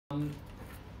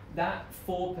that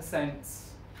 4%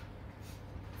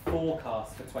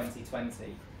 forecast for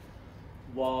 2020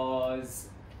 was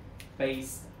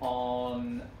based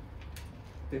on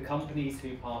the companies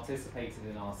who participated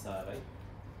in our survey,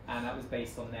 and that was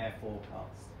based on their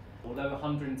forecast. Although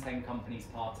 110 companies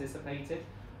participated,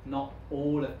 not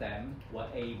all of them were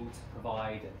able to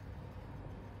provide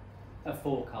a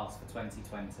forecast for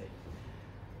 2020.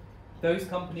 Those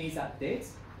companies that did,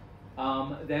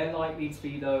 they're likely to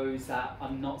be those that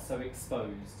are not so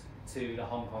exposed to the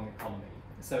Hong Kong economy.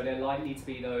 So they're likely to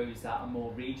be those that are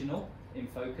more regional in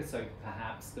focus, so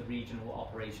perhaps the regional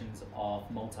operations of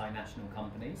multinational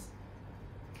companies,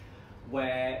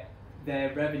 where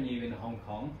their revenue in Hong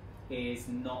Kong is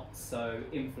not so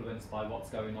influenced by what's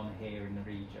going on here in the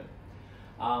region.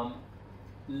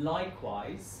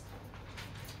 Likewise,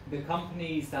 the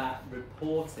companies that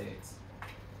reported,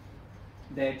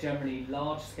 they're generally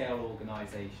large-scale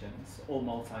organizations or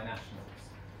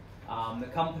multinationals. The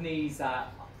companies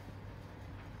that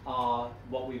are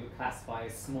what we would classify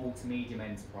as small to medium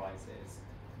enterprises,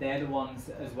 they're the ones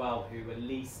as well who are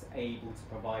least able to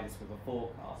provide us with a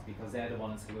forecast, because they're the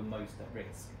ones who are most at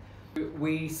risk.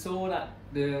 We saw that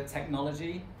the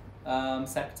technology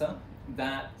sector,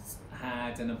 that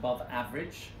had an above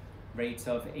average rate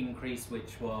of increase,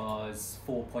 which was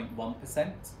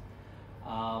 4.1%.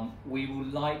 We will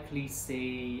likely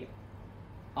see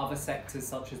other sectors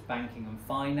such as banking and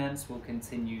finance will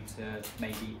continue to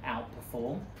maybe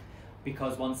outperform,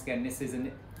 because once again, this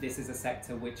is a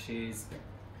sector which is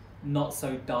not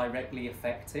so directly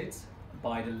affected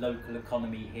by the local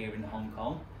economy here in Hong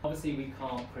Kong. Obviously, we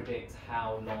can't predict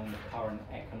how long the current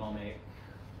economic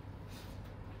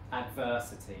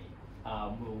adversity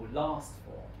will last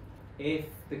for. If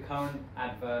the current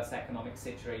adverse economic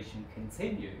situation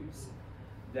continues,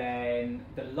 then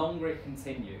the longer it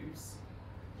continues,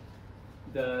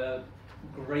 the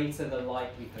greater the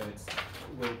likelihood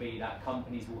will be that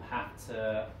companies will have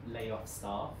to lay off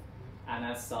staff, and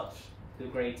as such, the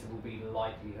greater will be the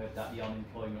likelihood that the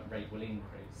unemployment rate will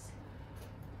increase.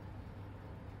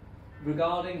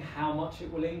 Regarding how much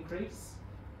it will increase,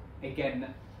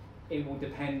 again, it will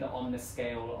depend on the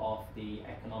scale of the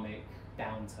economic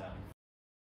downturn.